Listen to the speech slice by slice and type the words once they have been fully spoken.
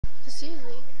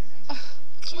Seriously.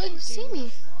 Can't even see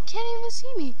me. Can't even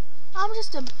see me. I'm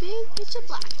just a big bitch of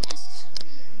blackness.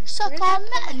 Suck on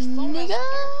that, nigga.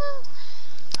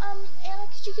 Anna,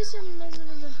 could you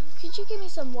give me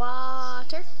some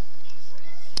water?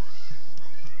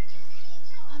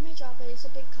 I may drop it. It's a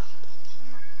big cup.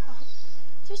 Oh,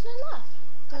 there's none left.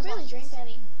 I barely drank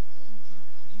any.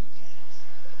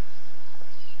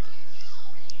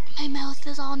 My mouth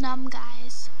is all numb,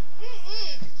 guys.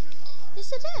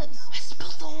 Yes, it is. I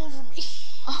spilled all over me.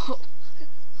 Oh.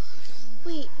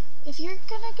 Wait, if you're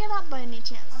gonna get up by any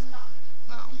chance. I'm not.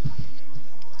 Oh.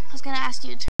 I was gonna ask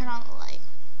you to turn on the light.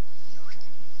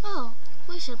 Oh,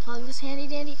 we should plug this handy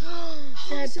dandy.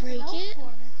 Did I break it?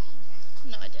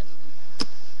 No, I didn't.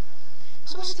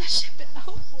 So what did that shit been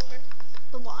out for?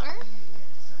 The water?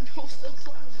 No, the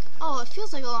plug. Oh, it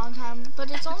feels like a long time, but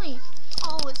it's only.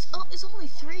 It's only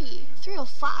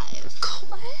 3:05.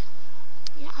 What?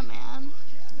 Yeah, man.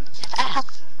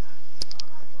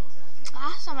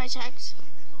 Last time I checked,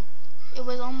 it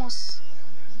was almost.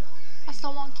 I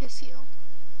still want to kiss you.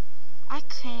 I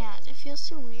can't. It feels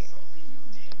too weird.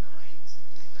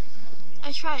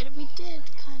 I tried. We did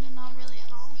kind of, not really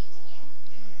at all.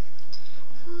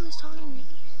 Who is talking to me?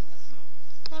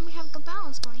 Then we have good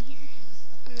balance going here.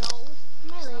 No.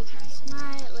 My leg hurts.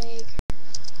 My leg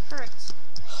hurts.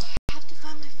 I have to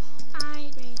find my phone. I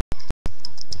drink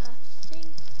a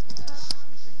thing.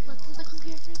 What does the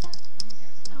computer say?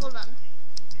 Hold on.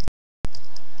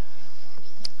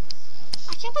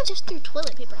 I can't believe just threw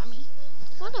toilet paper at me.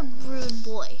 What a rude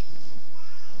boy.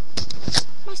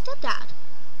 My stepdad.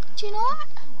 Do you know that?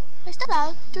 My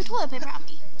stepdad threw toilet paper at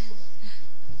me.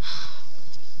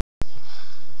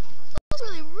 That's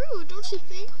really rude, don't you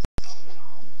think?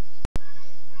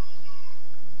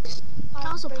 He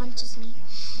also punches me.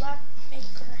 Black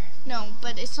maker. No,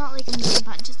 but it's not like a mean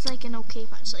punch. It's like an okay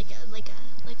punch, like a Play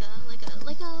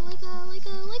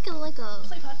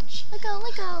punch.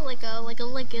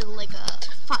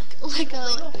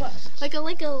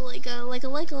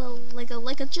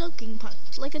 Like a joking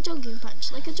punch,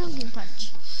 like a joking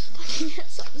punch.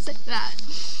 Something like that.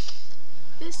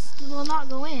 This will not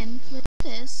go in with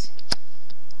this.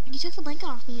 You took the blanket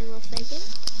off me, you little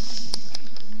faggot.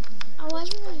 Oh, I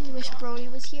really wish Brody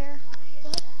was here.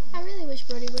 What? I really wish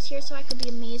Brody was here so I could be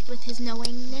amazed with his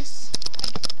knowingness.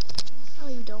 Oh,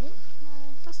 you don't?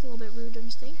 No, that's a little bit rude, don't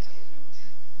you think?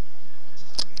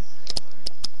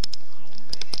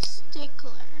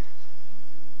 Stickler.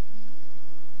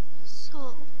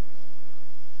 So,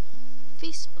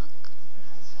 Facebook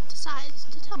decides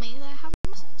to tell me that I have a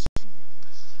message.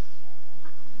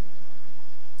 Wow.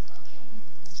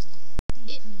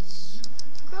 It's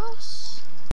gross.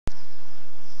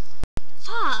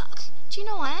 Fuck. Do you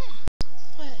know what?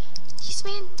 What? He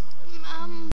sprained,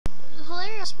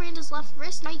 Hilario sprained his left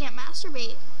wrist. Now you can't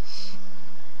masturbate.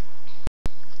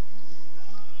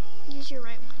 Use your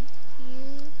right one.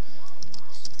 Use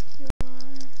your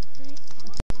right one.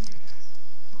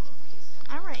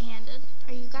 I'm right-handed.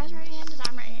 Are you guys right-handed?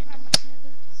 I'm right-handed.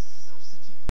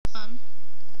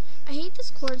 I hate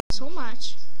this cord so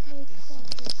much.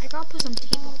 I gotta put some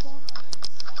tape on.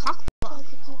 Cockblock.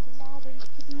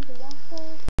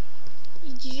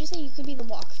 Did you say you could be the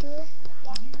walkthrough?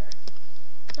 Walker.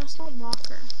 That's not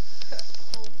walker.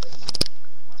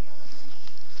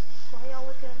 Why y'all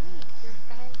looking at me? You're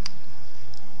fine.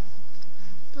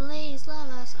 The ladies love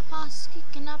us. A boss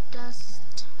kicking up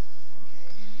dust.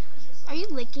 Are you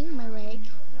licking my leg?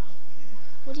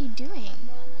 What are you doing?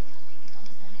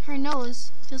 Her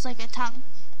nose feels like a tongue,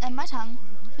 and my tongue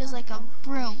feels like a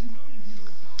broom.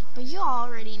 But you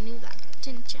already knew that,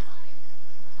 didn't ya?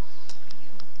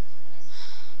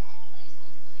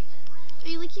 Are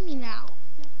you licking me now?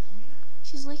 Yep.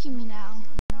 She's licking me now.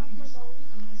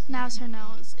 Now it's her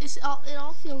nose. It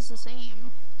all feels the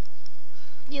same.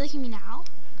 Are you licking me now?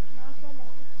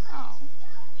 Oh.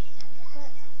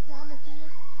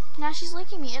 Now she's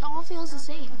licking me. It all feels the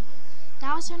same.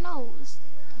 Now it's her nose.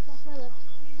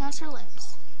 Now it's her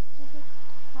lips.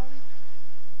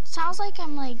 Sounds like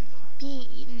I'm like being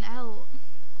eaten out.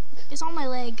 It's on my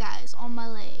leg, guys. On my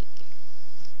leg.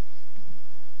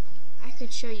 I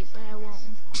could show you, but I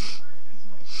won't.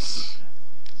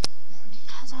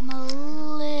 Because I'm a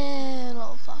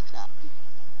little fucked up.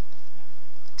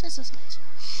 Just a smidge.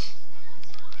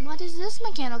 What is this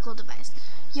mechanical device?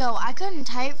 Yo, I couldn't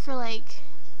type for like...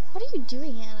 What are you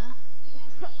doing, Anna?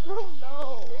 I don't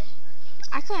know.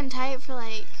 I couldn't type for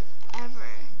like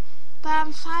ever. But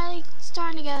I'm finally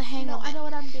starting to get a hang of it. I know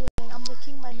what I'm doing. I'm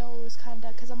licking my nose,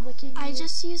 kinda, because I'm licking I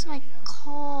just used my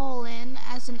colon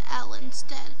as an L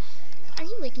instead. Are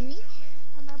you licking me?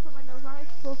 And I put my nose on it. It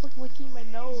feels like licking my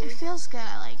nose. It feels good.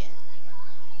 I like it.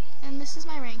 And this is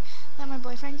my ring that my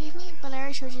boyfriend gave me, but I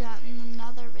already showed you that in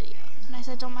another video. And I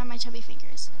said don't mind my chubby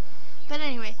fingers. But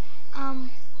anyway,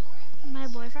 my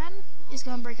boyfriend is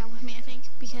gonna break up with me, I think,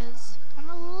 because I'm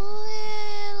a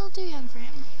little too young for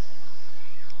him.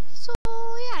 So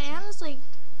yeah, Anna's like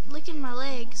licking my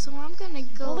leg, so I'm gonna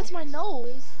go. No, it's my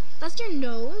nose. That's your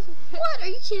nose? What? Are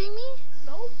you kidding me?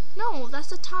 No, No, that's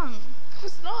the tongue.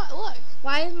 it's not. Look.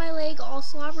 Why is my leg all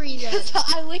slobbery then? Because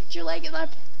I licked your leg and I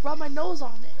rubbed my nose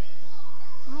on it.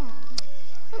 Oh.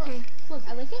 Okay. Look,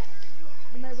 I lick it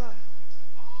and I rub.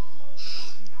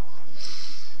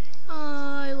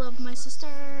 I love my sister,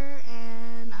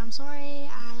 and I'm sorry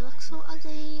I look so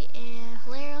ugly, and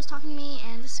Hilario was talking to me,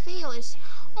 and this video is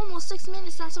almost 6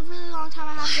 minutes. That's a really long time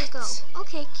I have to go.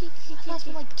 Okay, That's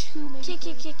for like 2 minutes. Did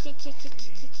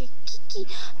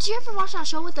you ever watch that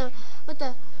show with the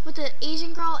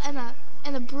Asian girl and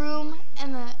the broom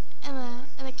and the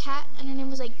cat, and her name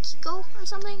was like Kiko or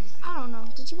something? I don't know.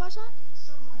 Did you watch that?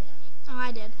 Oh,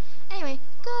 I did. Anyway,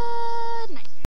 good night.